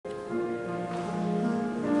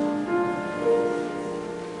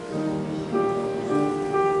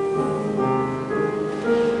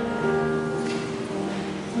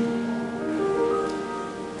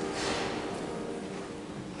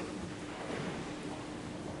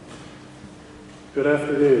Good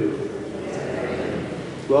afternoon.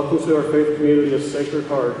 Welcome to our faith community of Sacred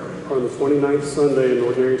Heart on the 29th Sunday in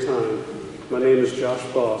Ordinary Time. My name is Josh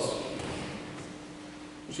Boss.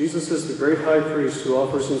 Jesus is the great high priest who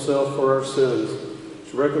offers himself for our sins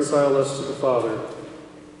to reconcile us to the Father.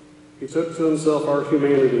 He took to himself our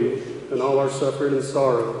humanity and all our suffering and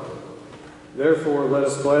sorrow. Therefore, let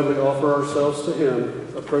us gladly offer ourselves to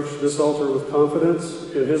him, approach this altar with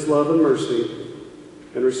confidence in his love and mercy,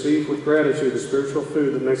 and receive with gratitude the spiritual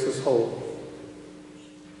food that makes us whole.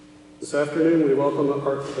 This afternoon, we welcome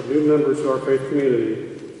a new member to our faith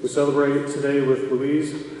community. We celebrate today with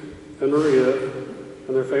Louise and Maria and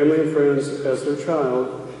their family and friends as their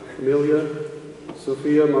child, Amelia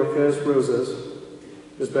Sofia Marquez Rosas,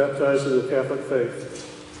 is baptized in the Catholic faith.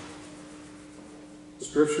 The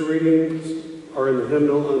scripture readings are in the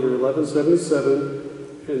hymnal under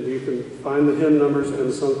 1177, and you can find the hymn numbers and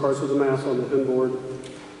the sung parts of the Mass on the hymn board.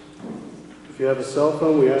 If you have a cell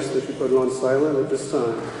phone, we ask that you put it on silent at this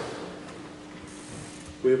time.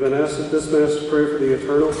 We have been asked at this Mass to pray for the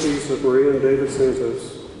eternal peace of Maria and David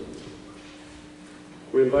Santos.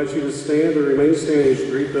 We invite you to stand or remain standing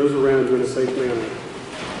to greet those around you in a safe manner.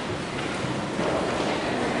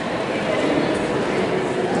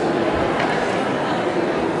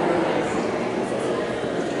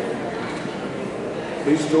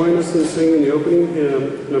 Please join us in singing the opening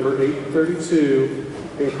hymn, number 832,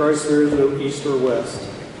 In Christ There Is No East or West.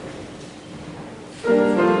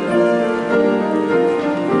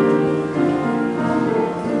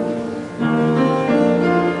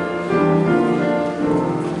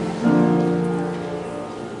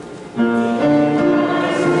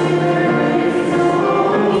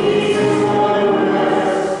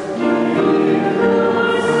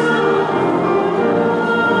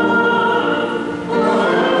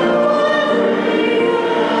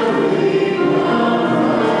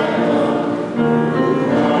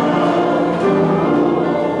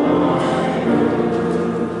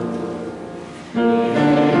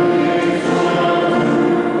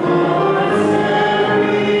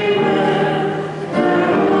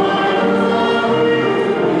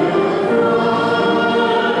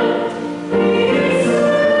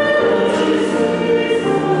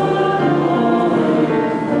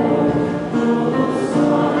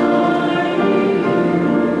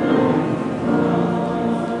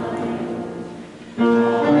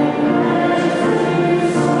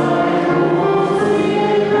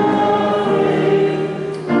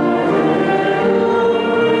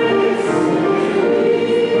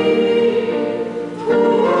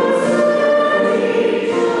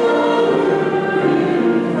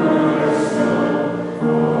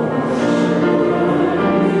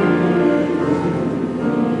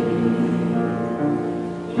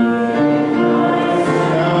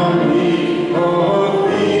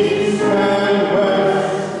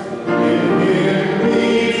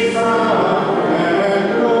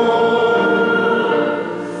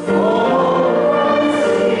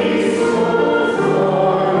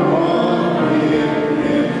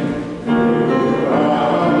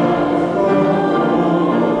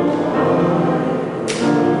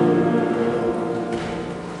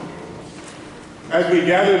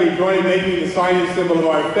 Sign and symbol of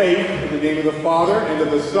our faith, in the name of the Father, and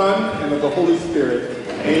of the Son, and of the Holy Spirit.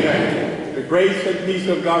 Amen. The grace and peace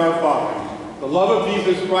of God our Father, the love of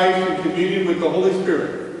Jesus Christ, and communion with the Holy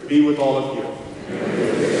Spirit be with all of you.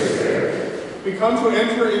 We come to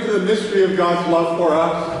enter into the mystery of God's love for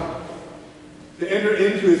us, to enter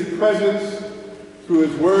into his presence through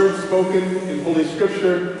his word spoken in Holy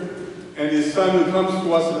Scripture, and his Son who comes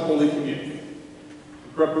to us in Holy Communion.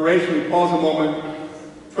 In preparation, we pause a moment.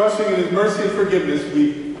 Trusting in his mercy and forgiveness,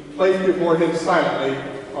 we place before him silently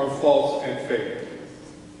our faults and failures.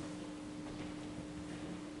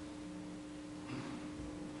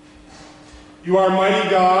 You are mighty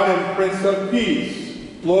God and Prince of Peace.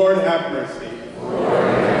 Lord, have mercy. Lord,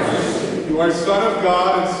 have mercy. You are Son of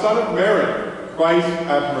God and Son of Mary. Christ,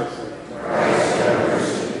 have mercy. Christ, have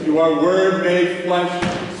mercy. You are Word made flesh,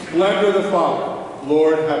 splendor of the Father.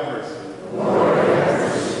 Lord, have mercy. Lord, have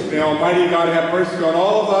mercy. May Almighty God have mercy on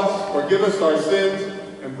all of us, forgive us our sins,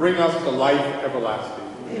 and bring us to life everlasting.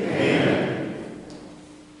 Amen.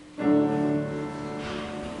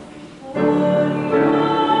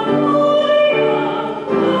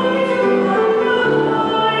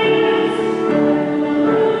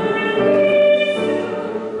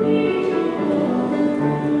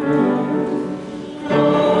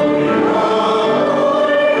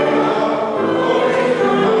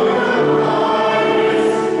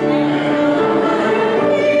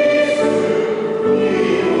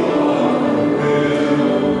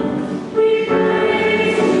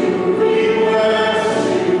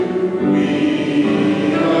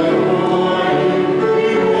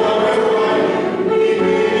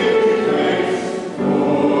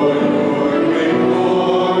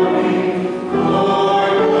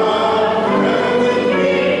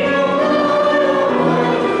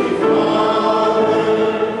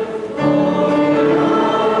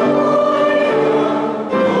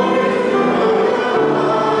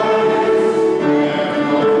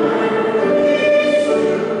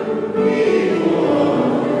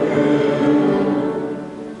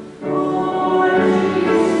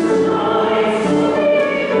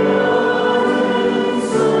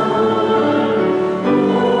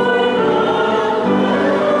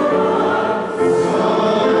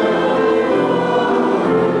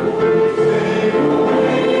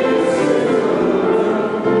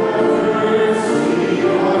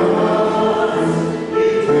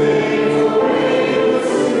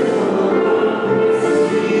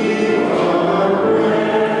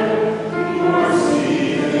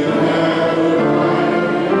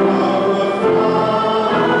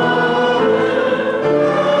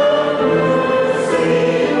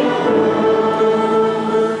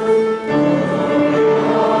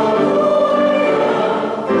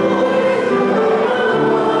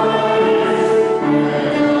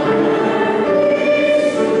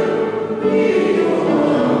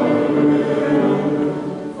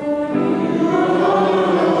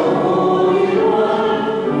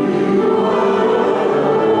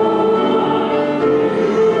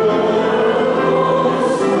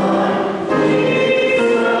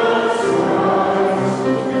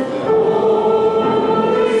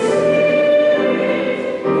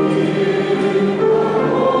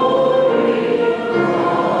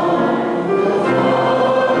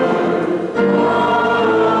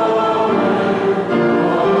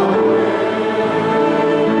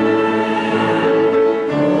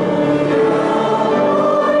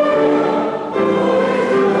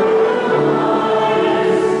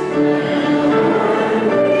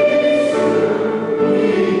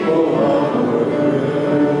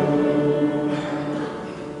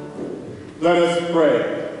 Let us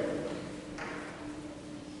pray.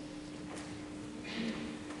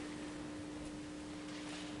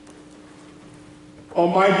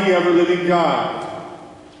 Almighty ever-living God,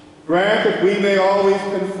 grant that we may always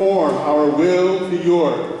conform our will to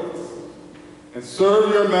yours and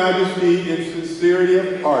serve your majesty in sincerity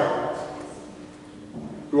of heart.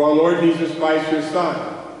 Through our Lord Jesus Christ, your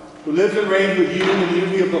Son, who lives and reigns with you in the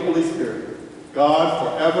unity of the Holy Spirit,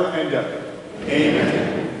 God, forever and ever.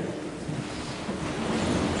 Amen.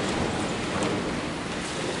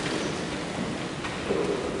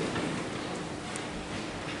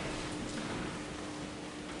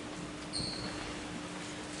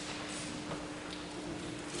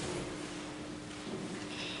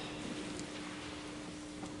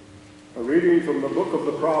 A reading from the book of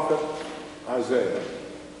the prophet Isaiah.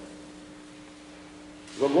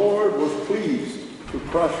 The Lord was pleased to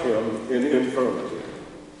crush him in infirmity.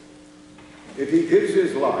 If he gives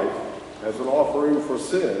his life as an offering for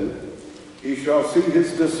sin, he shall see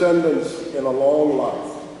his descendants in a long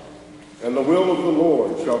life, and the will of the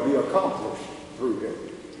Lord shall be accomplished through him.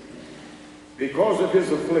 Because of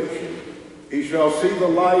his affliction, he shall see the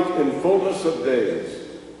light in fullness of days.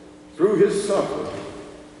 Through his suffering,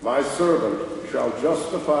 my servant shall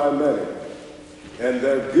justify many, and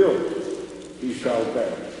their guilt he shall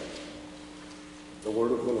bear. The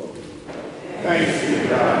word of the Lord. Thanks be to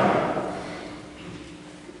God.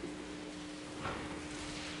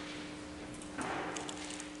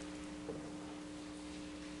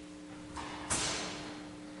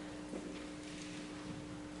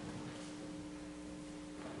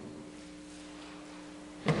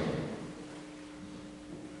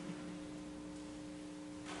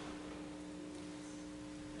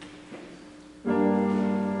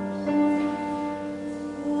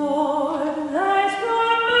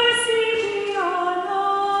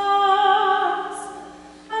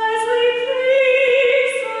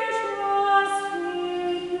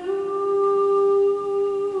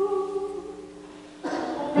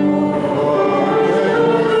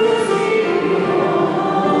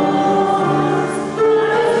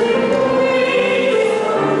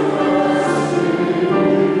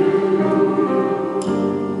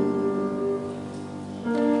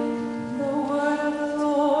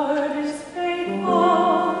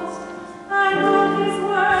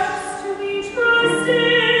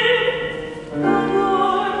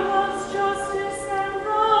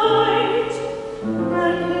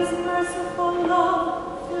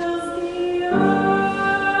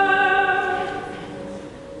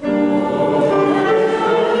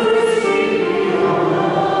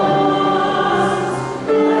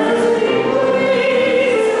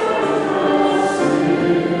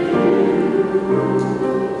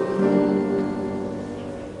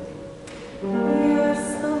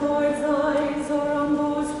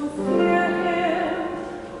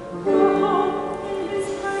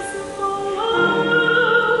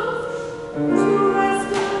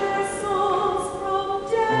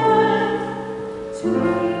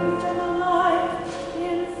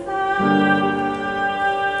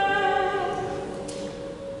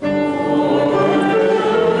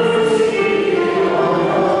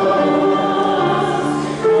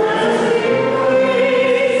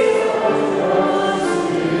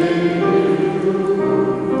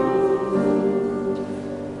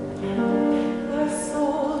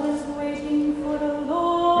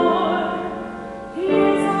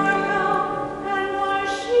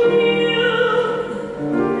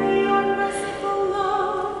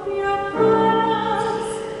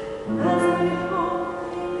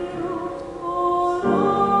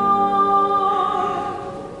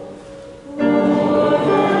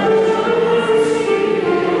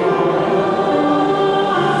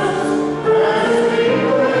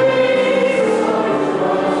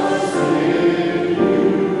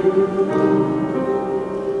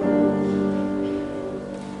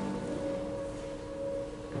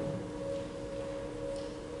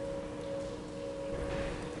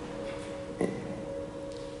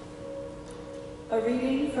 A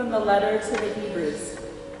reading from the letter to the Hebrews.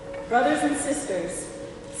 Brothers and sisters,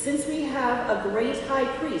 since we have a great high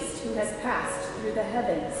priest who has passed through the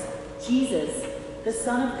heavens, Jesus, the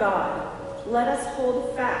Son of God, let us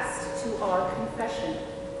hold fast to our confession.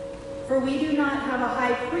 For we do not have a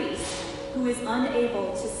high priest who is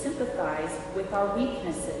unable to sympathize with our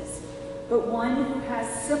weaknesses, but one who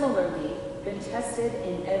has similarly been tested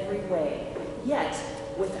in every way, yet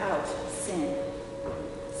without sin.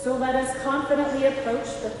 So let us confidently approach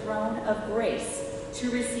the throne of grace to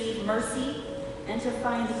receive mercy and to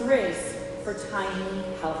find grace for timely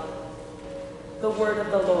help. The word of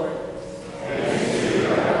the Lord. Thanks be to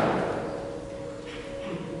God.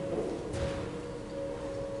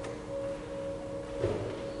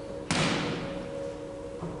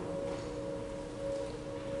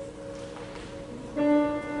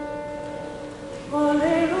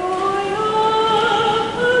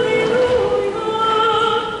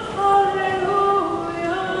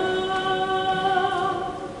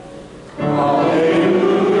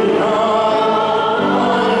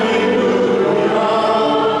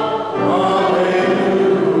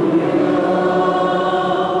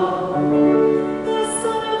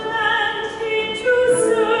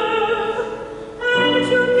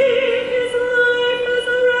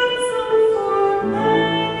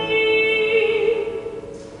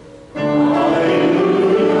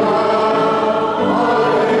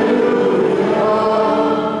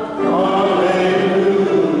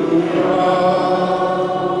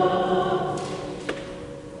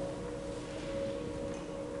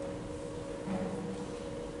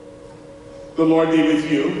 Lord be with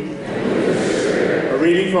you. A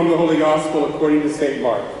reading from the Holy Gospel according to St.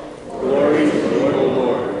 Mark. Glory to you, O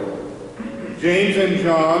Lord. James and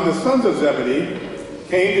John, the sons of Zebedee,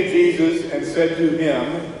 came to Jesus and said to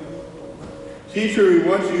him, "Teacher, we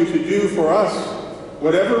want you to do for us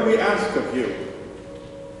whatever we ask of you."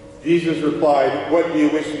 Jesus replied, "What do you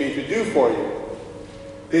wish me to do for you?"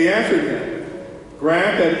 They answered him,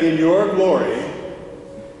 "Grant that in your glory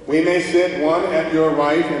we may sit one at your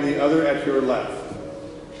right and the other at your left."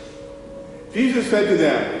 Jesus said to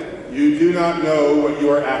them, "You do not know what you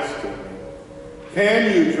are asking.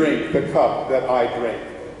 Can you drink the cup that I drink,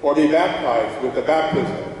 or be baptized with the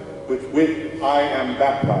baptism with which I am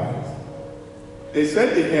baptized?" They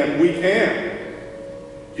said to him, "We can."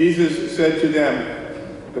 Jesus said to them,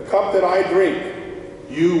 "The cup that I drink,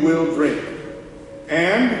 you will drink.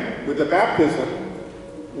 And with the baptism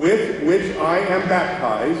with which I am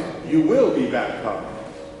baptized, you will be baptized.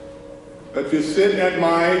 But to sit at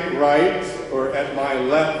my right or at my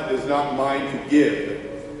left is not mine to give,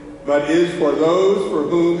 but is for those for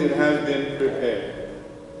whom it has been prepared."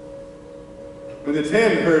 When the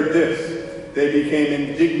 10 heard this, they became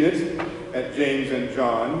indignant at James and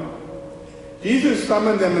John. Jesus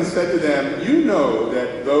summoned them and said to them, "You know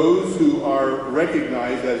that those who are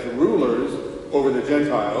recognized as rulers over the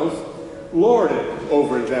Gentiles lord it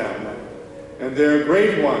over them, and their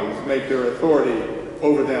great ones make their authority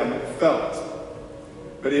over them felt.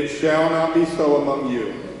 But it shall not be so among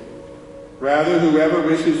you. Rather, whoever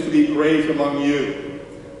wishes to be great among you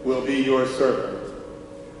will be your servant.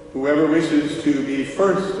 Whoever wishes to be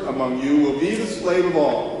first among you will be the slave of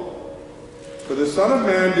all. For the Son of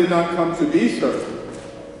Man did not come to be served,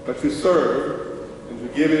 but to serve, and to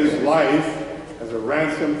give his life as a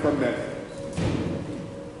ransom for many."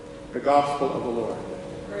 The Gospel of the Lord.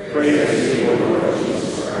 Praise to you, O Lord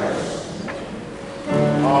Jesus Christ.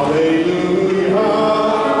 Alleluia,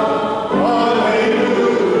 alleluia,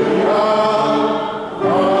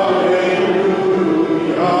 alleluia.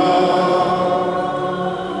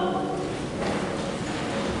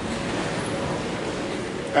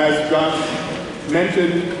 As John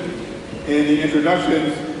mentioned in the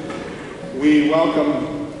introductions, we welcome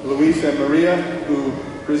Luis and Maria, who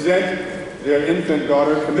present their infant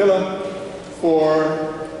daughter Camilla for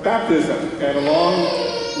baptism, and along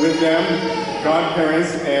with them,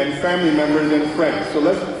 godparents and family members and friends. So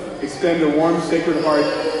let's extend a warm, Sacred Heart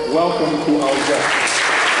welcome to our guests.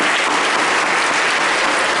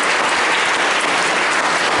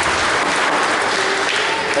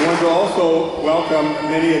 I want to also welcome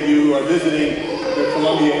many of you who are visiting the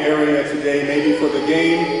Columbia area today, maybe for the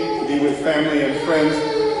game, to be with family and friends.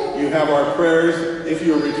 You have our prayers if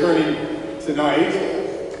you're returning tonight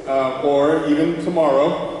or even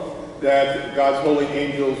tomorrow, that God's holy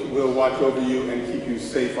angels will watch over you and keep you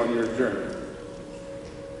safe on your journey.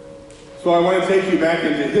 So I want to take you back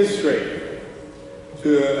into history, to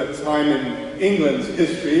a time in England's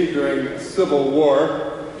history during the Civil War.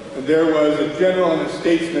 And there was a general and a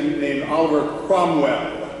statesman named Oliver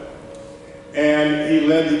Cromwell. And he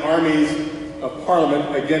led the armies of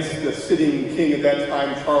Parliament against the sitting king at that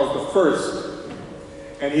time, Charles I.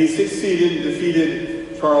 And he succeeded and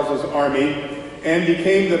defeated Charles's army and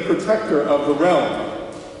became the protector of the realm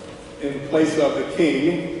in place of the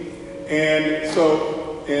king. And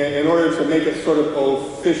so in order to make it sort of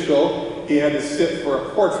official, he had to sit for a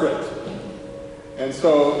portrait. And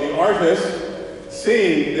so the artist,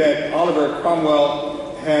 seeing that Oliver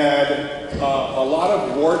Cromwell had a lot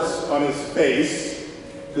of warts on his face,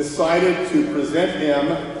 decided to present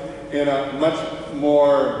him in a much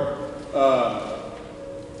more,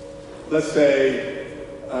 let's say,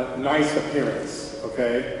 nice appearance,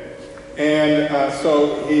 okay? And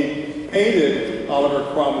so he painted Oliver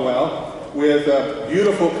Cromwell with a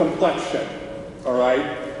beautiful complexion, all right,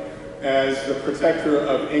 as the protector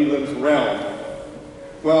of England's realm.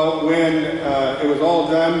 Well, when it was all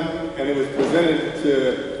done and it was presented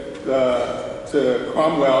to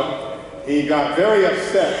Cromwell, he got very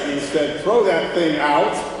upset. He said, "Throw that thing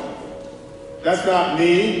out. That's not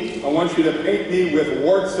me. I want you to paint me with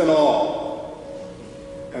warts and all."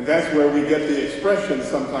 And that's where we get the expression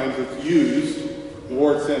sometimes it's used,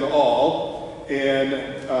 warts and all, in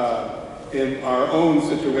our own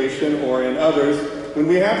situation or in others, when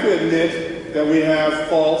we have to admit that we have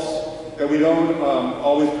faults, that we don't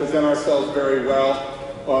always present ourselves very well,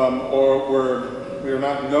 or we're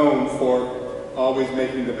not known for always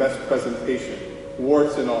making the best presentation,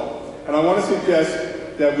 warts and all. And I want to suggest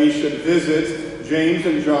that we should visit James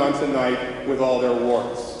and John tonight with all their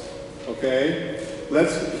warts, okay?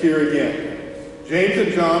 Let's hear again. James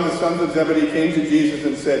and John, the sons of Zebedee, came to Jesus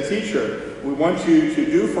and said, "Teacher, we want you to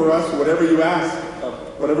do for us whatever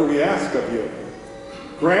we ask of you.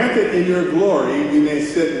 Grant that in your glory we may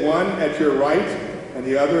sit one at your right and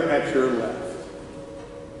the other at your left.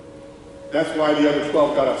 That's why the other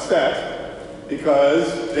 12 got upset,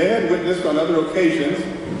 because they had witnessed on other occasions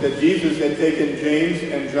that Jesus had taken James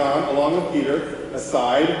and John, along with Peter,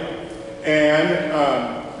 aside, and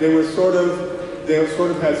they sort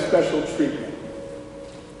of had special treatment.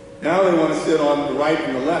 Now they want to sit on the right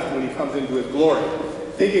and the left when he comes into his glory.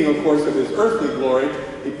 Thinking, of course, of his earthly glory,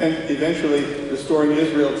 eventually restoring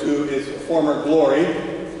Israel to its former glory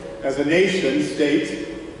as a nation state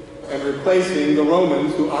and replacing the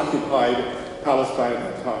Romans who occupied Palestine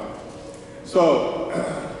at that time. So,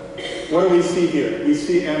 what do we see here? We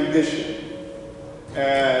see ambition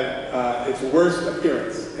at its worst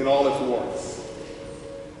appearance in all its warts.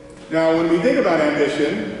 Now, when we think about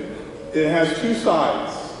ambition, it has two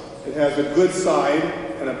sides. It has a good side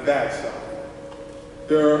and a bad side.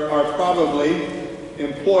 There are probably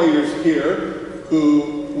employers here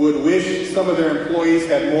who would wish some of their employees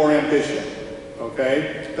had more ambition.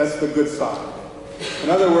 Okay? That's the good side. In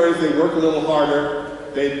other words, they work a little harder.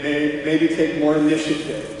 They maybe take more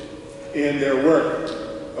initiative in their work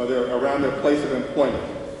or around their place of employment.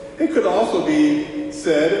 It could also be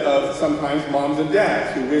said of sometimes moms and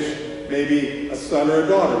dads who wish maybe a son or a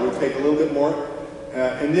daughter would take a little bit more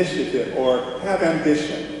initiative or have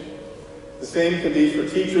ambition. The same can be for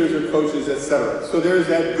teachers or coaches, etc. So there's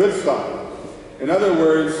that good side. In other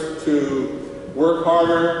words, to work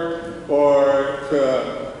harder or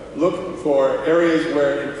to look for areas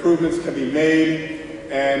where improvements can be made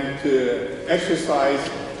and to exercise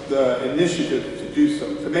the initiative to do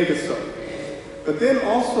so, to make it so. But then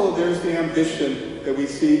also there's the ambition that we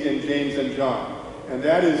see in James and John, and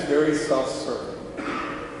that is very self-serving.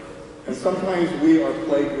 And sometimes we are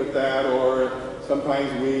plagued with that, or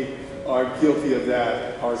sometimes we are guilty of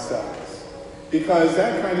that ourselves. Because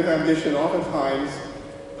that kind of ambition oftentimes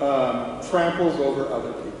tramples over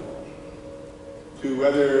other people. To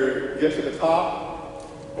whether get to the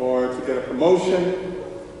top, or to get a promotion,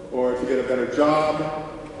 or to get a better job,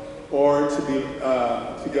 or to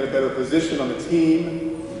get a better position on the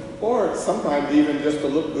team, or sometimes even just to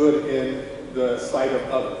look good in the sight of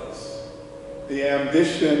others. The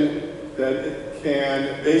ambition that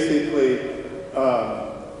can basically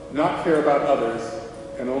not care about others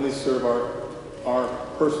and only serve our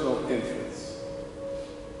personal interests.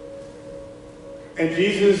 And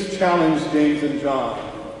Jesus challenged James and John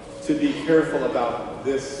to be careful about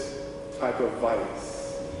this type of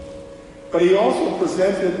vice. But he also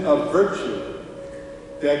presented a virtue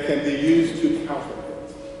that can be used to counter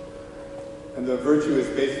it. And the virtue is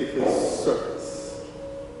basically service.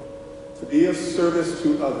 To be of service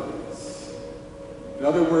to others. In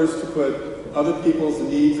other words, to put other people's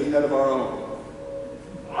needs ahead of our own.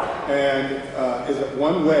 And is it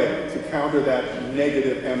one way to counter that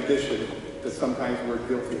negative ambition that sometimes we're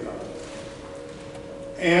guilty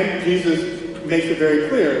of. And Jesus makes it very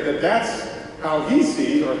clear that that's how he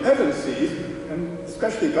sees, or heaven sees, and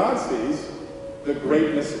especially God sees, the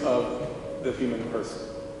greatness of the human person.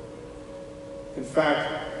 In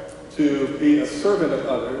fact, to be a servant of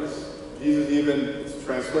others, Jesus even, it's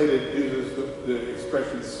translated, uses the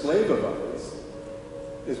expression slave of others,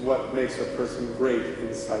 is what makes a person great in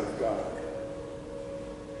the sight of God.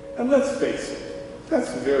 And let's face it,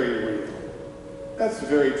 that's very real. That's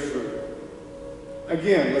very true.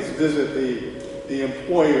 Again, let's visit the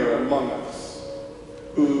employer among us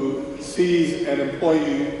who sees an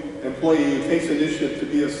employee who takes initiative to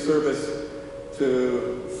be of service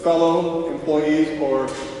to fellow employees or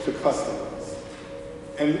to customers.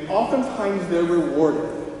 And oftentimes they're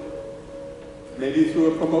rewarded, maybe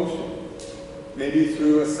through a promotion, maybe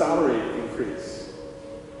through a salary increase,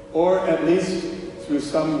 or at least through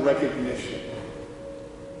some recognition.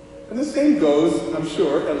 And the same goes, I'm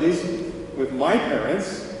sure, at least with my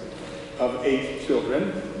parents of 8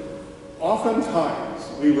 children. Oftentimes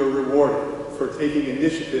we were rewarded for taking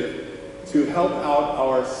initiative to help out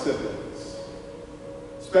our siblings,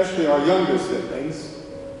 especially our younger siblings,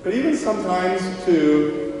 but even sometimes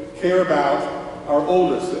to care about our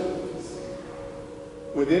older siblings.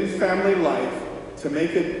 Within family life, to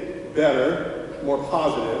make it better, more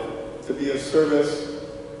positive, to be of service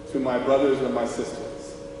to my brothers and my sisters.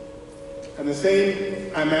 And the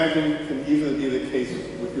same, I imagine, can easily be the case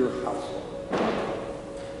with your household.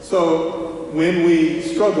 So when we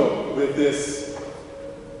struggle with this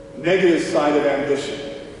negative side of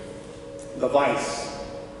ambition, the vice,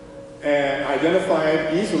 and identify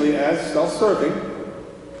it easily as self-serving,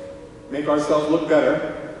 make ourselves look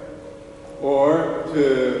better, or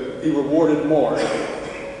to be rewarded more,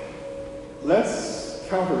 let's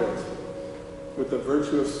counter it with the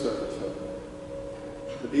virtue of servanthood.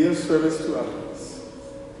 To be of service to others,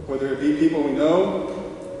 whether it be people we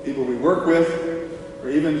know, people we work with, or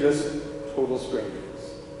even just total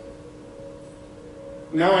strangers.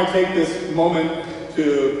 Now I take this moment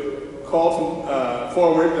to call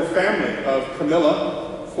forward the family of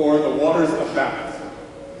Camilla for the waters of baptism.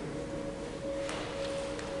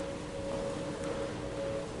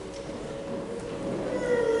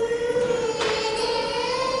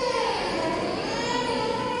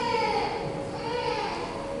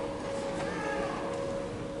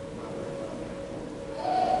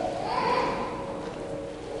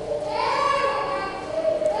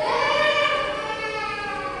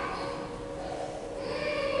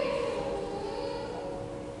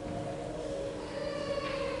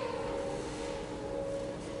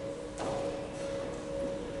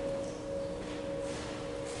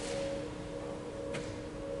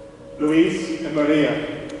 Luis and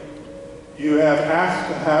Maria, you have asked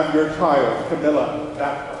to have your child, Camilla,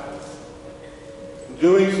 baptized. In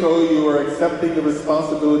doing so, you are accepting the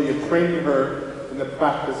responsibility of training her in the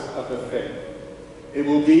practice of the faith. It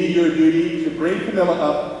will be your duty to bring Camilla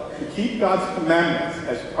up to keep God's commandments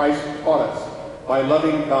as Christ taught us by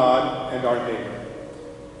loving God and our neighbor.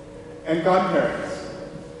 And godparents,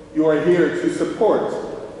 you are here to support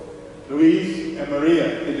Luis and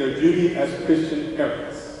Maria in their duty as Christian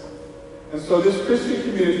parents. And so this Christian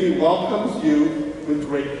community welcomes you with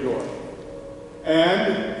great joy.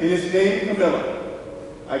 And in his name, Camilla,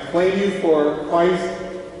 I claim you for Christ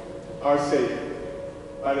our Savior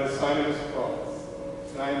by the sign of his cross.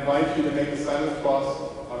 And I invite you to make the sign of the cross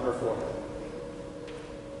on her forehead.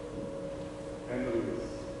 And Louise.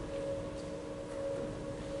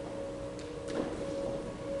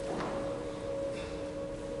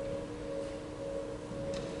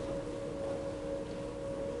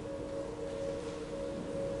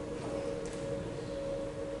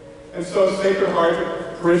 And so, Sacred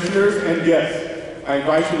Heart parishioners and guests, I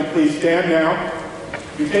invite you to please stand now.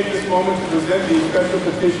 We take this moment to present these special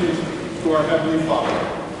petitions to our Heavenly Father.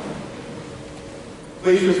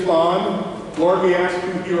 Please respond. Lord, we ask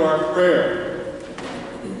you to hear our prayer.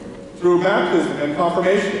 Through baptism and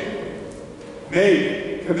confirmation,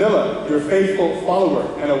 make Camilla your faithful follower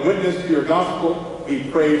and a witness to your gospel, we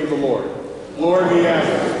pray to the Lord. Lord, we ask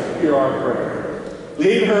you to hear our prayer.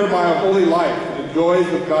 Lead her by a holy life to the joys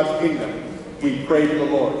of God's kingdom, we pray to the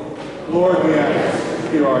Lord. Lord, we ask you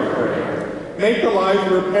to hear our prayer. Make the lives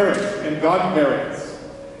of her parents and godparents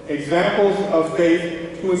examples of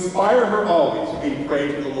faith to inspire her always, we pray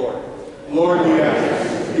to the Lord. Lord, we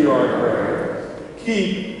ask you to hear our prayer.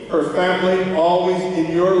 Keep her family always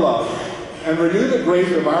in your love, and renew the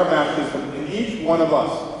grace of our baptism in each one of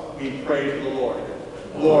us, we pray to the Lord.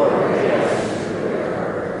 Lord, we ask you to hear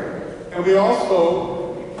our prayer. And we also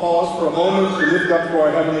pause for a moment to lift up to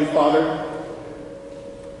our Heavenly Father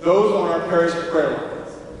those on our parish prayer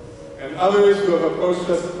lines, and others who have approached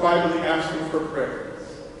us privately asking for prayers.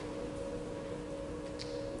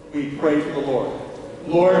 We pray to the Lord.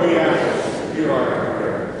 Lord, we ask you to hear our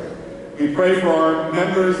prayer. We pray for our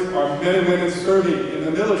members, our men and women serving in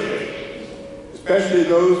the military, especially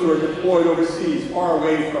those who are deployed overseas, far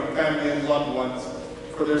away from family and loved ones,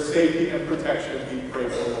 for their safety and protection, we pray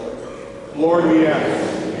for the Lord. Lord, we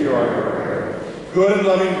ask you to hear our prayer. Good and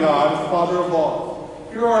loving God, Father of all,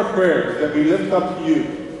 hear our prayers that we lift up to you,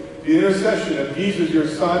 the intercession of Jesus, your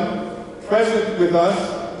Son, present with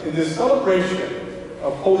us in this celebration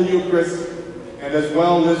of Holy Eucharist, and as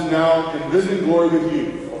well lives now in risen glory with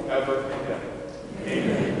you forever and ever.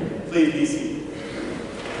 Amen. Please be seated.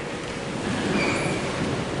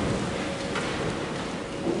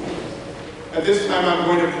 At this time, I'm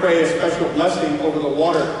going to pray a special blessing over the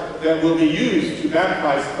water that will be used to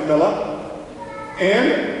baptize Camilla.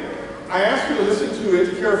 And I ask you to listen to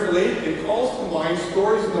it carefully. It calls to mind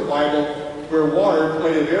stories in the Bible where water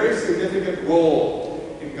played a very significant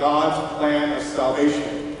role in God's plan of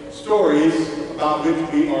salvation. Stories about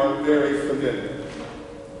which we are very familiar.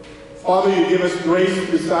 Father, you give us grace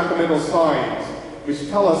through sacramental signs, which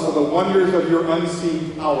tell us of the wonders of your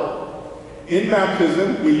unseen power. In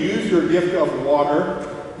baptism, we use your gift of water,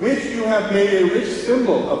 which you have made a rich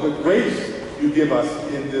symbol of the grace you give us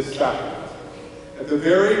in this sacrament. At the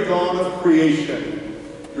very dawn of creation,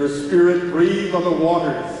 your Spirit breathed on the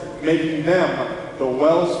waters, making them the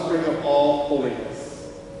wellspring of all holiness.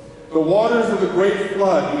 The waters of the great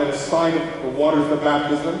flood you made a sign of the waters of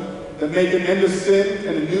baptism that make an end of sin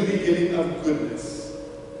and a new beginning of goodness.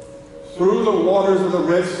 Through the waters of the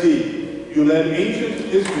Red Sea, you led ancient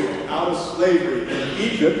Israel out of slavery in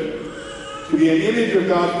Egypt to be an image of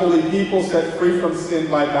God's holy people set free from sin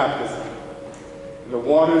by baptism. in the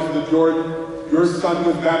waters of the Jordan, your son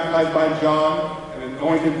was baptized by John and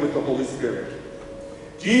anointed with the Holy Spirit.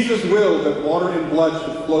 Jesus willed that water and blood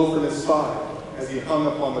should flow from his side as he hung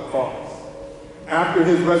upon the cross. After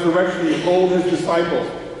his resurrection, he told his disciples,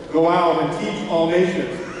 "Go out and teach all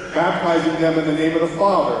nations, baptizing them in the name of the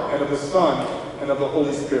Father, and of the Son, and of the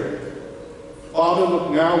Holy Spirit." Father,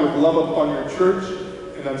 look now with love upon your church,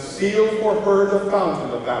 and unseal for her the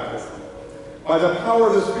fountain of baptism. By the power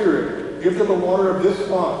of the Spirit, give to the water of this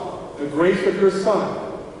font the grace of your Son.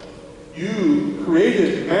 You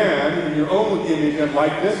created man in your own image and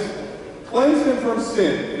likeness. Cleanse him from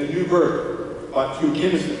sin in a new birth, but to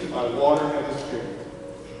innocence by water and the Spirit.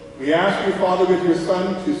 We ask you, Father, with your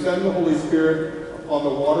Son, to send the Holy Spirit upon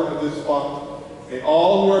the water of this font. May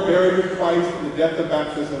all who are buried with Christ in the death of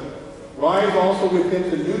baptism rise also with him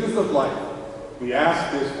to newness of life. We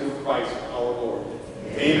ask this through Christ our Lord.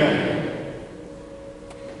 Amen.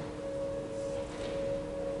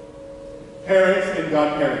 Parents and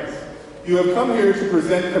godparents, you have come here to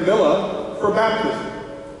present Camilla for baptism.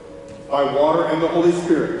 By water and the Holy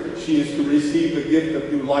Spirit, she is to receive the gift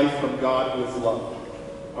of new life from God who is love.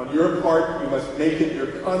 On your part, you must make it your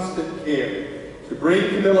constant care to bring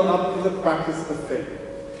Camilla up in the practice of faith.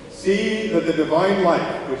 See that the divine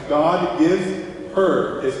life which God gives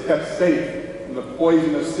her is kept safe from the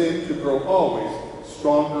poison of sin to grow always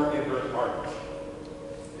stronger in her heart.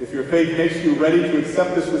 If your faith makes you ready to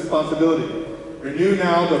accept this responsibility, renew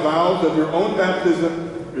now the vows of your own baptism,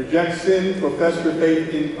 reject sin, profess your faith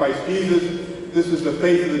in Christ Jesus. This is the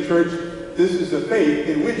faith of the church. This is the faith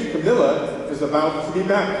in which Camilla is about to be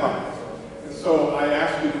baptized. And so I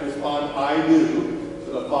ask you to respond, "I do,"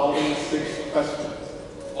 to the following 6 questions.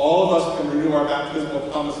 All of us can renew our baptismal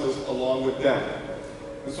promises along with them.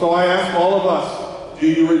 And so I ask all of us, do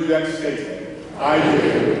you reject Satan? I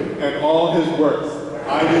do. And all his works?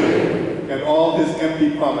 I do. And all his empty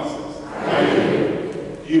promises? I do.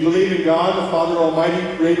 Do you believe in God, the Father Almighty,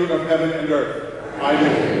 creator of heaven and earth? I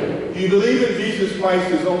do. Do you believe in Jesus Christ,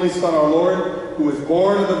 his only Son, our Lord, who was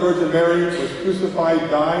born of the Virgin Mary, was crucified,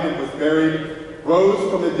 died, and was buried, rose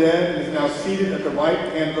from the dead, and is now seated at the right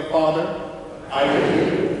hand of the Father? I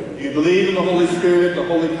do. Do you believe in the Holy Spirit, the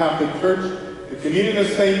Holy Catholic Church, the communion of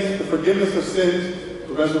saints, the forgiveness of sins,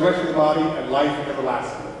 the resurrection of the body, and life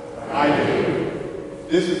everlasting? I do.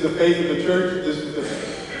 This is the faith of the church. This is the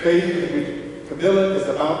faith in which Camilla is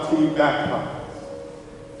about to be baptized.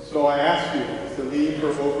 So I ask you to lead her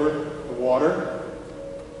over the water.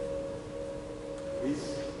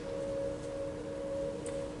 Please.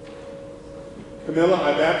 Camilla,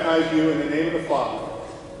 I baptize you in the name of the Father,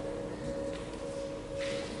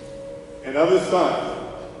 and of the Son,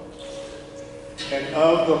 and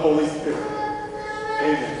of the Holy Spirit.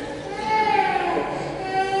 Amen.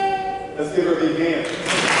 Let's give her a big hand.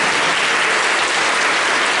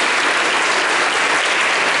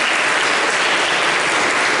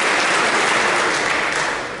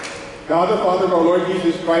 God the Father of our Lord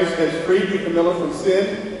Jesus Christ has freed you, Camilla, from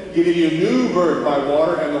sin, given you new birth by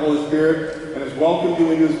water and the Holy Spirit, and has welcomed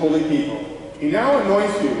you into his holy people. He now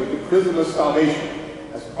anoints you with the chrism of salvation.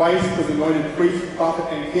 As Christ was anointed priest, prophet,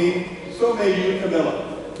 and king, so may you, Camilla,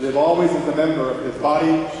 live always as a member of his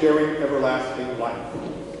body, sharing everlasting life.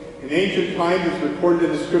 In ancient times, it's recorded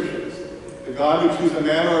in the scriptures, that God would choose a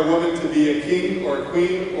man or a woman to be a king or a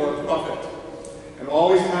queen or a prophet, and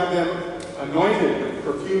always have them anointed with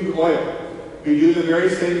perfumed oil. We do the very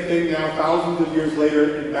same thing now, thousands of years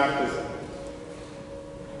later, in baptism.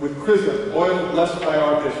 With chrism, oil blessed by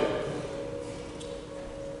our bishop.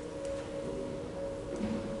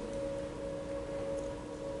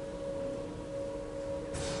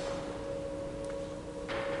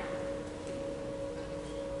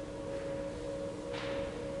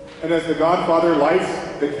 And as the Godfather lights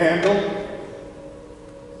the candle,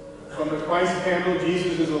 from the Christ candle,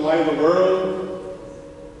 Jesus is the light of the world.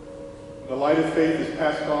 The light of faith is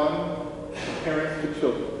passed on from parents to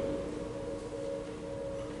children.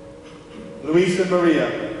 Luis and Maria,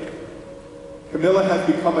 Camilla has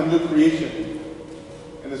become a new creation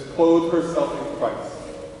and has clothed herself in Christ.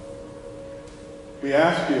 We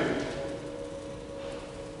ask you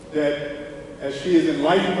that as she is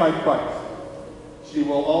enlightened by Christ, she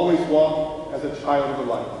will always walk as a child of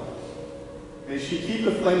the light. May she keep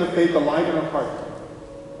the flame of faith alive in her heart.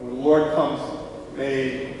 And when the Lord comes,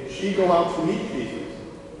 may she go out to meet Jesus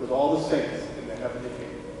with all the saints in the heavenly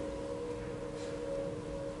kingdom.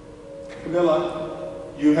 Camilla,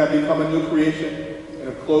 you have become a new creation and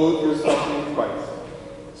have clothed yourself in Christ.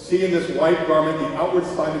 See in this white garment the outward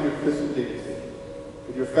sign of your Christian dignity.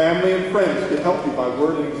 With your family and friends to help you by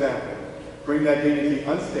word and example, bring that dignity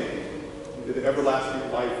unstained into the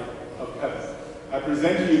everlasting life of heaven. I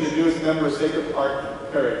present to you the newest member of Sacred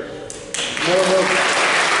Heart Parish. More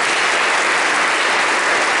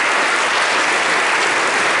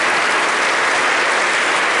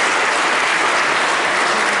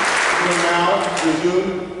we will now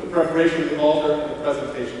resume the preparation of the altar and the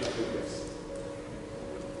presentation of the gifts.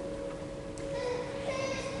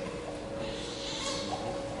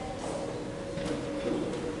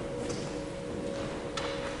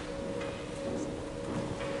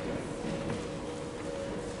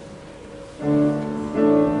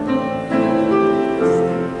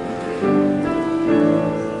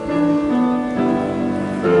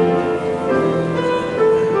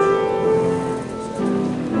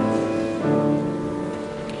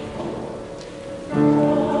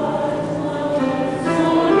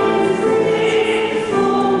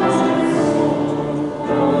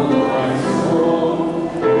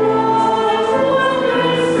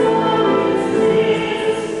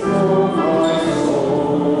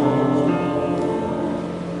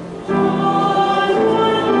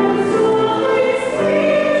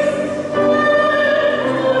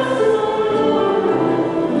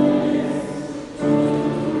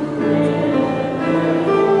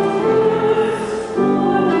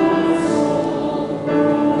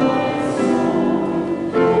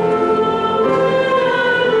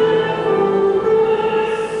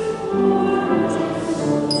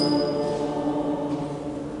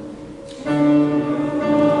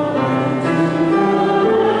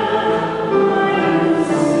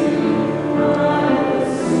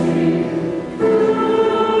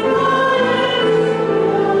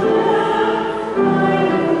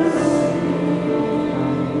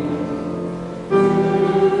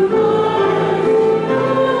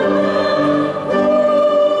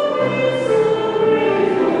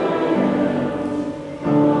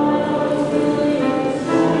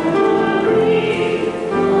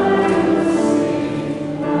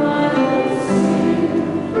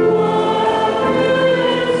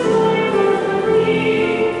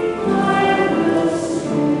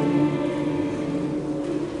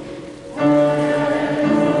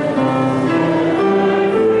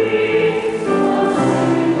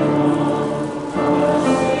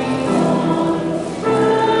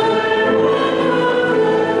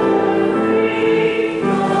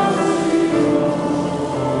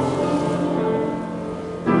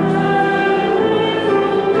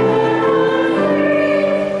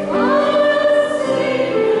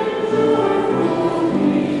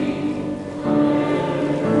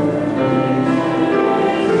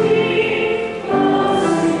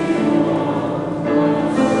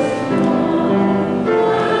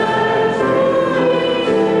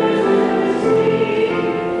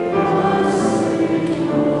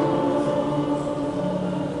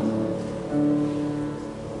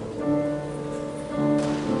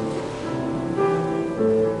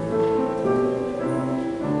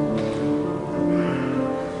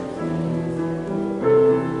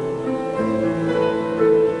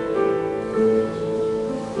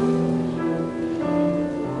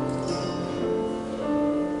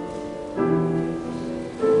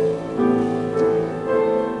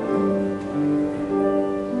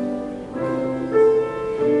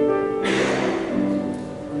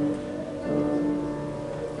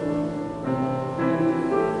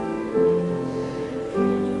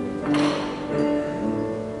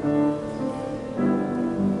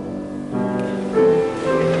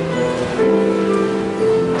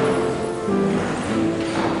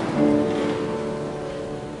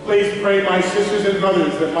 Please pray, my sisters and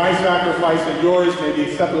brothers, that my sacrifice and yours may be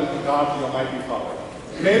acceptable to God, the Almighty Father.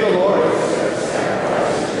 May the Lord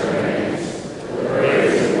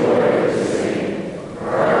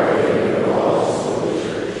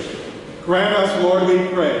grant us, Lord,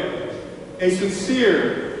 we pray, a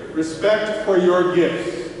sincere respect for your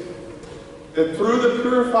gifts, that through the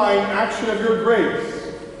purifying action of your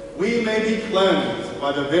grace, we may be cleansed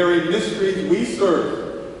by the very mysteries we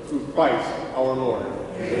serve through Christ our Lord.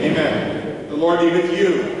 Amen. The Lord be with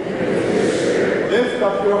you. Lift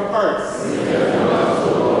up your hearts.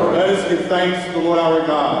 Let us give thanks to the Lord our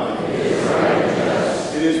God.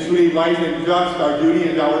 It is truly right and just, our duty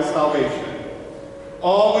and our salvation.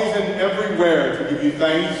 Always and everywhere to give you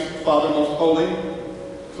thanks, Father most holy,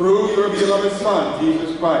 through your beloved Son,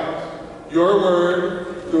 Jesus Christ, your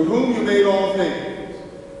word, through whom you made all things,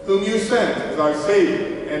 whom you sent as our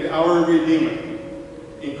Savior and our Redeemer,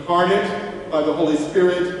 incarnate by the Holy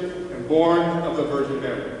Spirit and born of the Virgin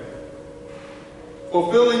Mary.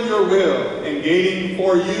 Fulfilling your will and gaining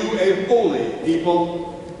for you a holy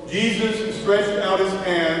people, Jesus stretched out his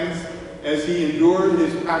hands as he endured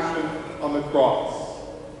his passion on the cross,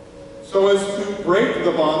 so as to break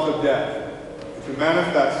the bonds of death to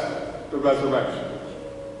manifest the resurrection.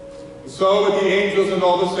 And so with the angels and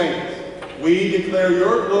all the saints, we declare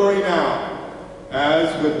your glory now,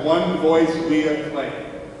 as with one voice we acclaim.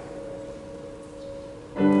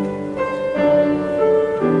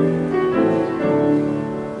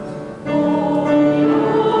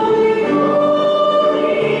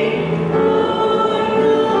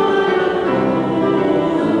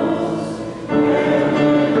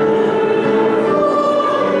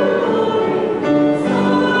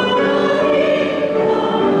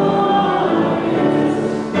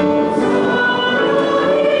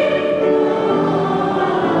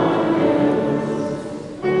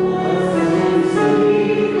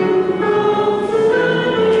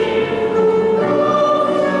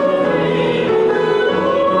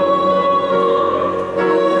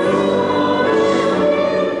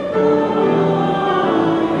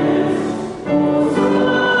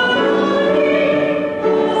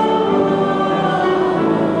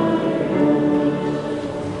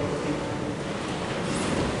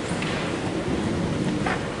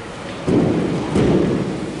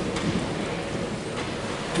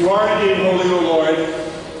 You are indeed holy, O Lord.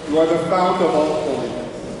 You are the fount of all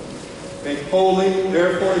holiness. Make holy,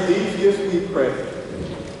 therefore, these gifts, we pray,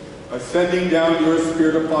 by sending down your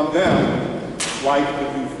Spirit upon them like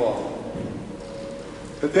the dewfall,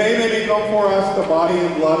 that they may become for us the body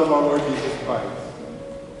and blood of our Lord Jesus Christ.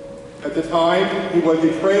 At the time he was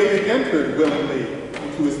betrayed and entered willingly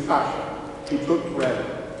into his passion, he took bread.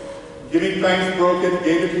 Giving thanks, broke it,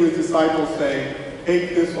 gave it to his disciples, saying,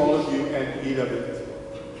 "Take this, all of you, and eat of it.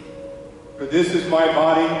 For this is my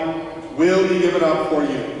body, which will be given up for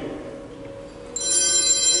you."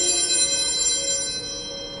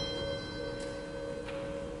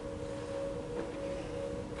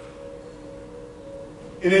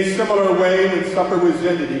 In a similar way, when supper was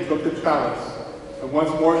ended, he took the chalice, and once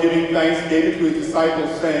more giving thanks, gave it to his disciples,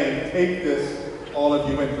 saying, "Take this, all of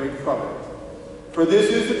you, and drink from it. For this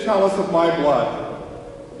is the chalice of my blood,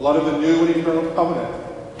 the blood of the new and eternal covenant,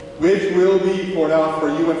 which will be poured out for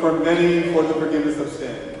you and for many for the forgiveness of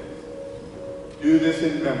sin. Do this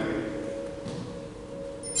in memory."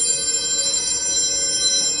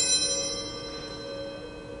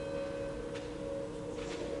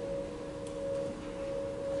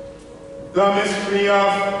 The mystery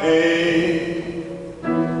of faith.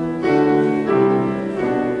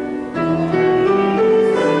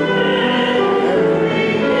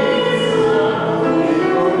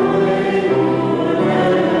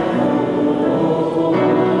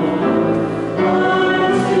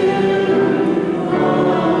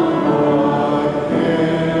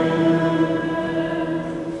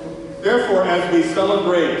 Therefore, as we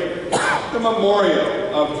celebrate the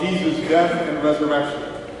memorial of Jesus' death and resurrection,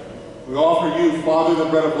 we offer you, Father, the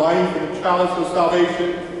bread of life and the chalice of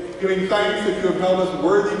salvation, giving thanks that you have held us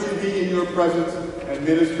worthy to be in your presence and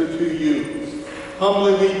minister to you.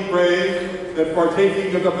 Humbly we pray that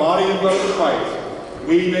partaking of the body and blood of Christ,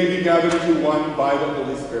 we may be gathered into one by the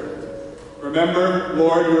Holy Spirit. Remember,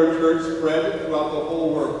 Lord, your church spread throughout the whole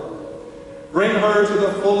world. Bring her to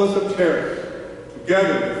the fullness of charity,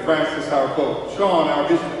 together with Francis, our Pope, Sean, our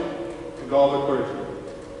Bishop, and all the clergy.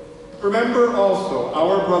 Remember also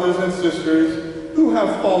our brothers and sisters who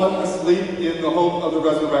have fallen asleep in the hope of the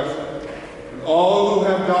resurrection, and all who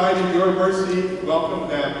have died in your mercy, welcome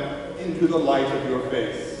them into the light of your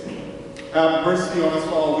face. Have mercy on us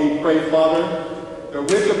all, we pray, Father, that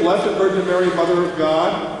with the Blessed Virgin Mary, Mother of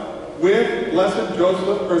God, with Blessed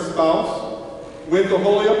Joseph, her spouse, with the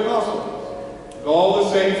holy apostles, and all the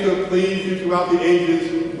saints who have pleased you throughout the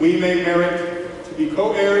ages, we may merit to be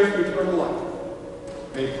co-heirs of eternal life.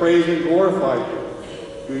 May praise and glorify you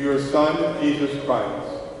through your Son, Jesus Christ.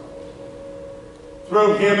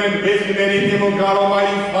 Through him and with him and in him, O God,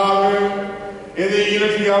 Almighty Father, in the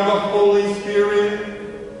unity of the Holy Spirit,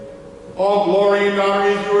 all glory and honor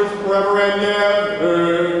is yours forever and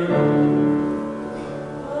ever.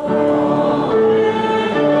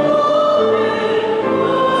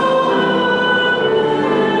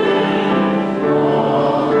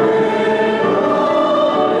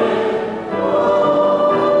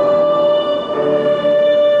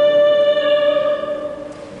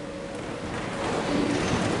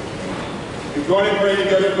 Join in praying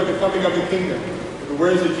together for the coming of the kingdom, the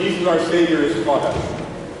words that Jesus our Savior has taught us.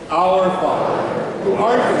 Our Father, who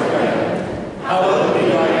art in heaven, hallowed be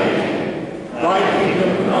thy name. Thy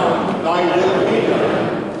kingdom come, thy will be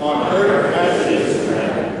done, on earth as it is in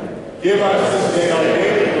heaven. Give us this day our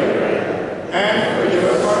daily bread, and forgive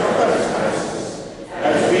us our trespasses,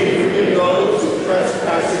 as we forgive those who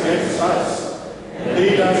trespass against us.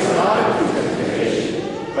 Lead us not into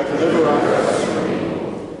temptation, but deliver us from evil.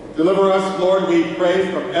 Deliver us, Lord, we pray,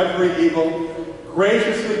 from every evil,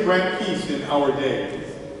 graciously grant peace in our days,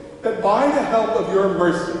 that by the help of your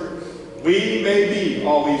mercy, we may be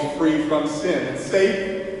always free from sin and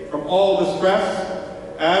safe from all distress,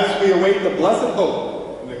 as we await the blessed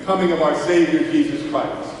hope and the coming of our Savior Jesus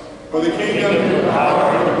Christ. For the kingdom, the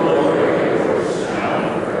power, and the glory, and the force now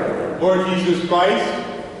and forever. Lord Jesus Christ,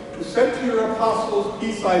 who said to your apostles,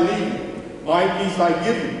 "Peace I leave you, my peace I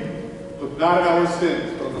give you," look not at our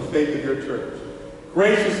sins, but on the faith of your church.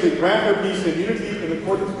 Graciously grant her peace and unity in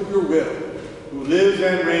accordance with your will, who lives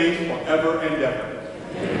and reigns forever and ever.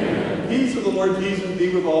 Amen. The peace of the Lord Jesus be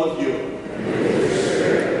with all of you.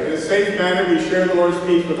 In a safe manner, we share the Lord's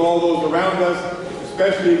peace with all those around us,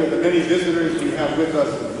 especially with the many visitors we have with us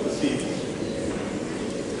this evening.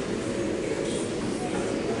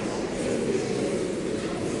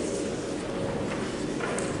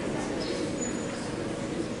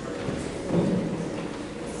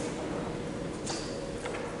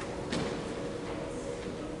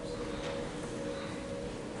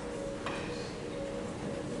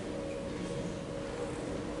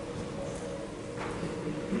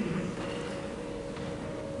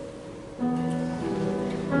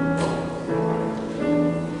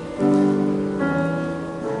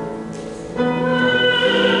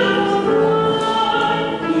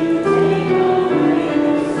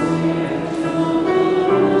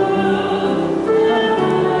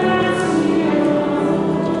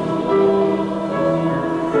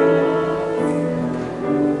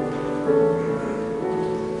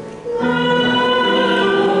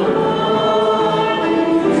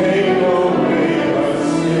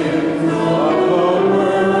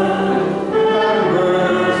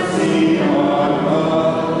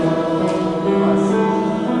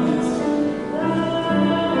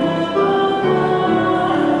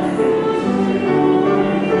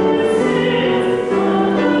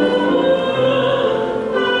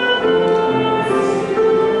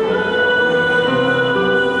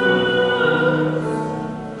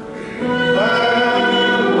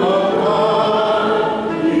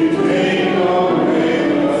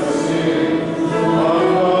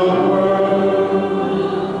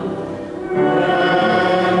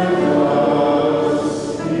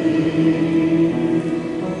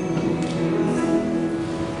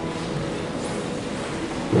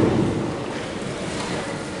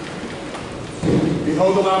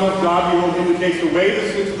 Behold the Lamb of God, behold him who takes away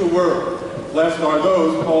the sins of the world. Blessed are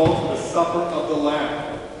those called to the supper of the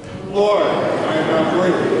Lamb. Lord, I am not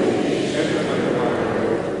worthy to enter under my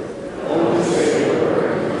roof. Only say the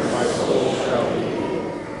word, and my soul shall be healed.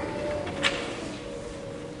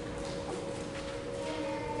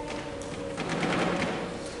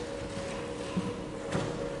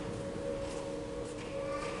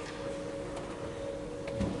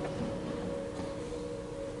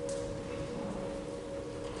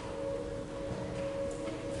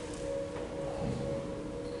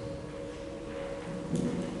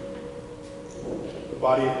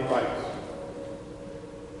 Body of Christ.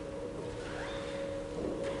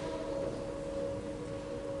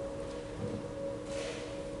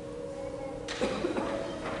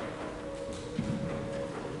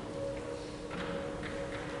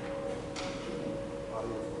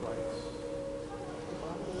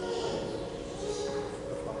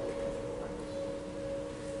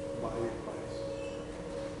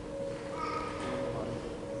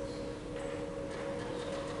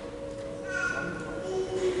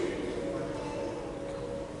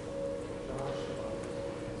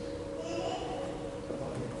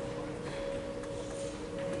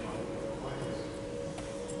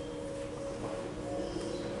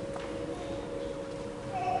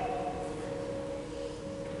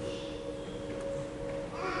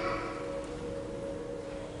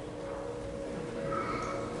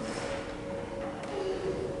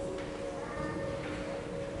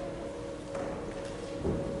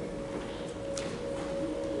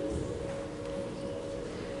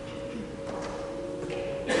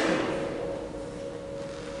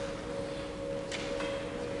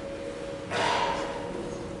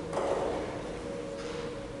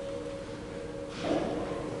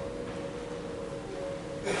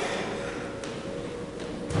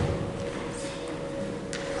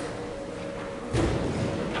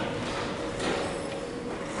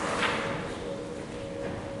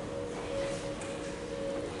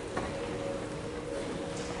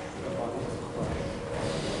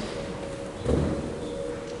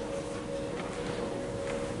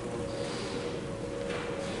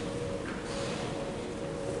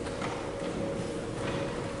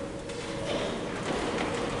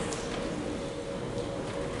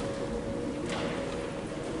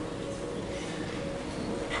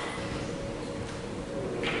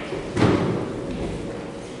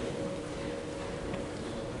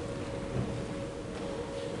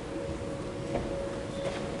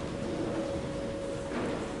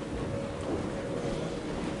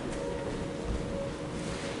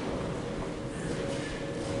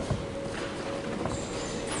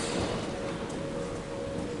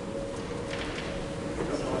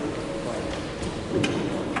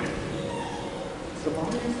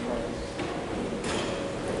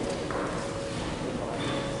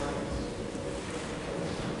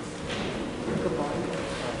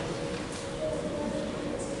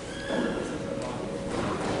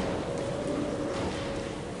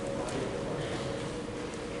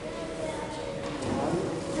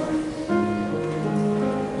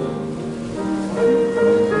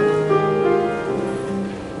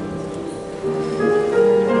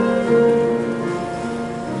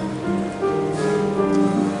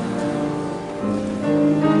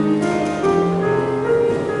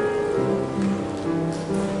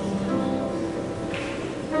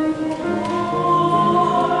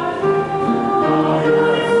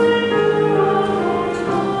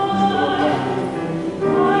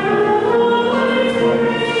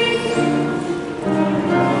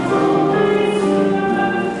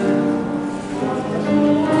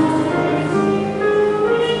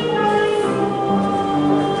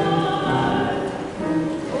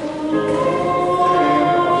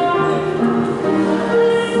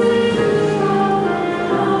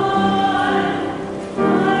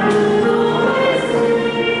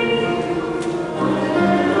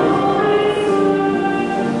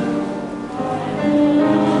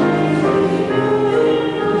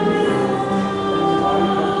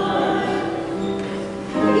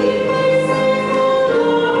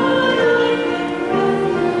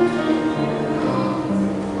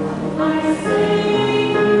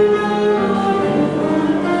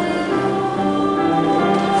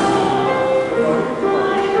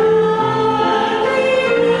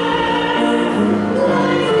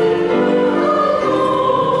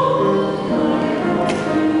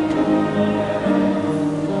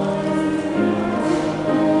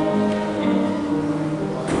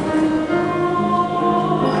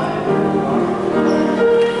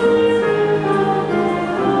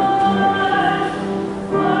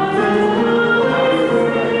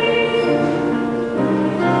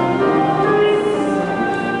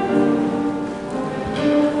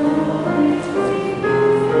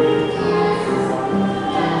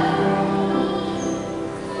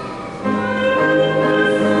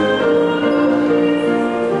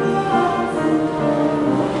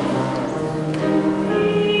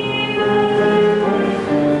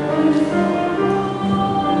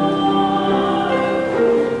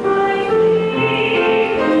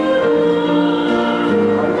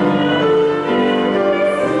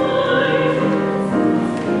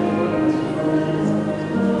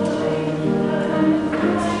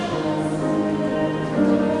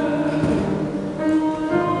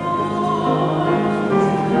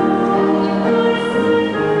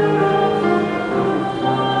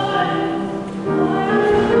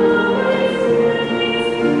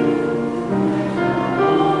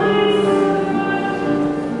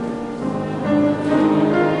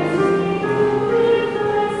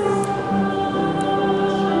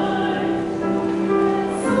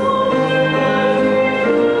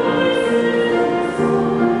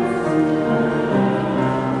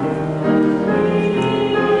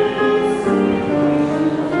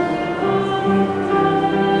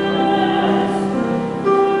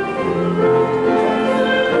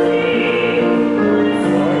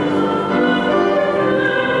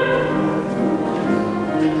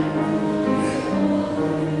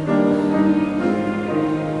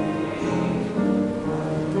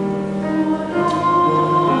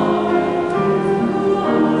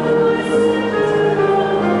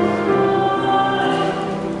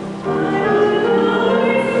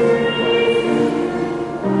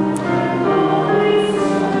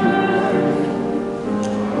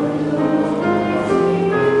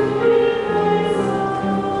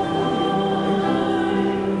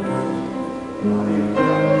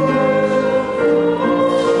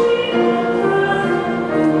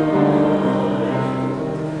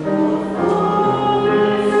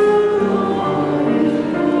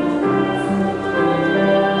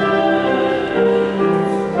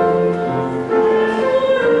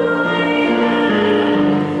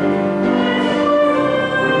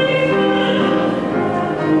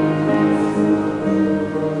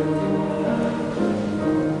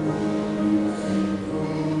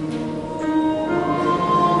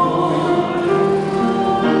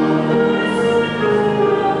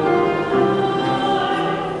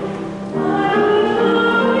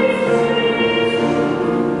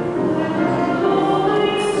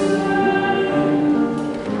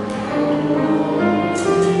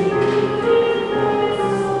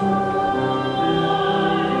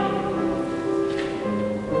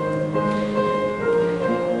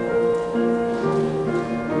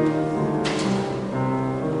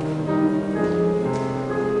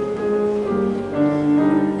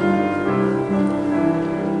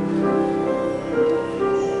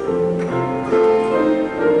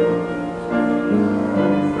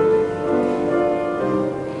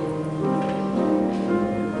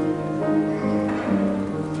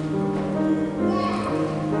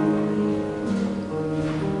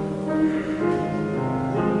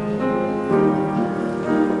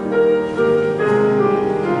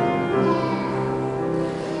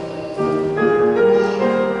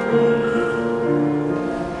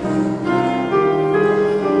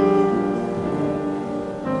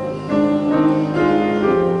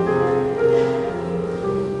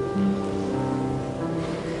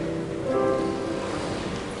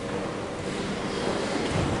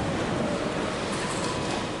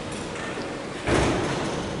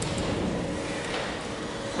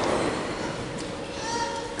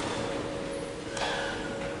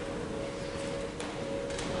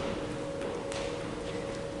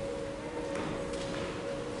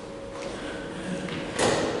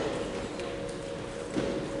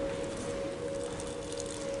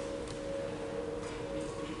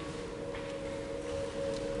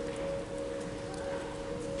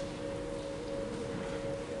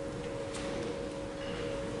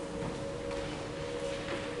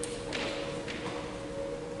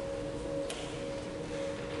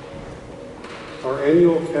 Our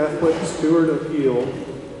annual Catholic Steward Appeal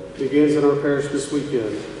begins in our parish this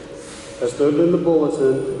weekend. As noted in the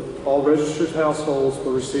bulletin, all registered households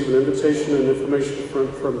will receive an invitation and information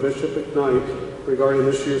from Bishop McKnight regarding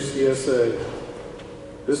this year's CSA.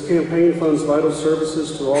 This campaign funds vital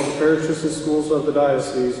services to all the parishes and schools of the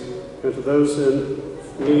diocese and to those in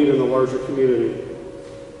need in the larger community.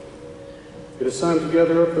 It is time to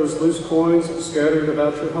gather up those loose coins scattered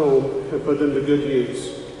about your home and put them to good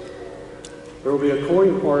use. There will be a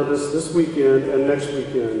coin harvest this weekend and next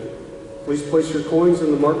weekend. Please place your coins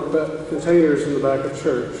in the marked containers in the back of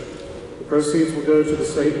church. The proceeds will go to the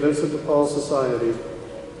St. Vincent de Paul Society.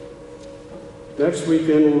 Next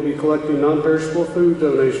weekend, we'll be collecting non-perishable food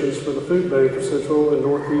donations for the Food Bank of Central and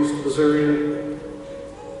Northeast Missouri.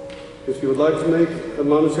 If you would like to make a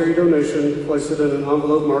monetary donation, place it in an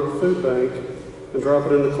envelope marked Food Bank and drop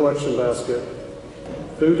it in the collection basket.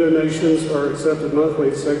 Food donations are accepted monthly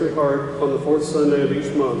at Sacred Heart on the fourth Sunday of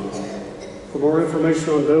each month. For more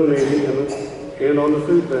information on donating and on the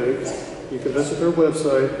food bank, you can visit their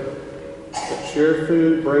website at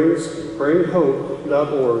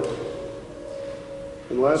sharedfoodbringshope.org.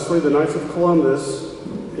 And lastly, the Knights of Columbus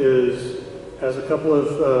has a couple of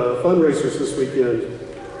fundraisers this weekend.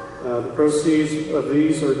 The proceeds of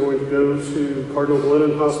these are going to go to Cardinal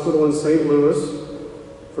Glennon Hospital in St. Louis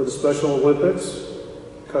for the Special Olympics,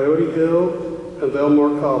 Coyote Hill, and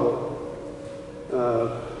Belmore Cobble.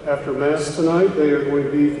 After Mass tonight, they are going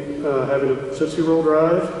to be having a Tootsie Roll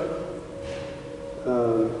Drive.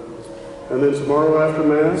 And then tomorrow after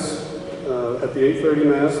Mass, at the 8:30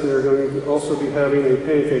 Mass, they are going to also be having a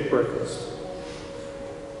pancake breakfast.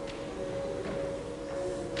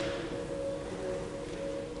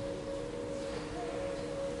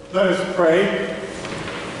 Let us pray.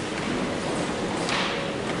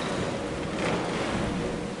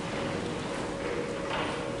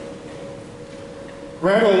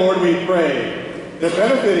 Grant, O Lord, we pray, that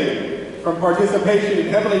benefiting from participation in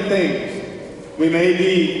heavenly things, we may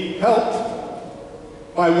be helped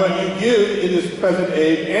by what you give in this present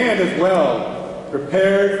age, and as well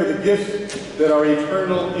prepared for the gifts that are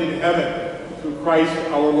eternal in heaven, through Christ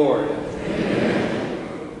our Lord.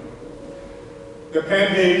 Amen. The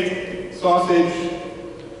pancake, sausage,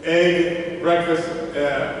 egg breakfast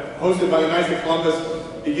hosted by the Knights of Columbus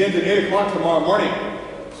begins at 8 o'clock tomorrow morning.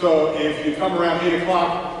 So if you come around 8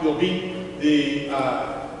 o'clock, you'll beat the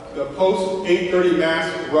post 8:30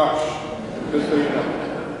 Mass rush, just so you know.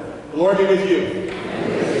 The Lord be with you.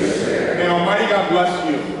 May Almighty God bless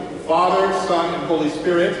you, Father, Son, and Holy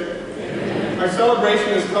Spirit. Amen. Our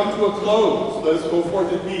celebration has come to a close. Let us go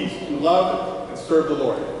forth in peace to love and serve the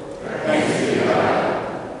Lord. Thanks be to God.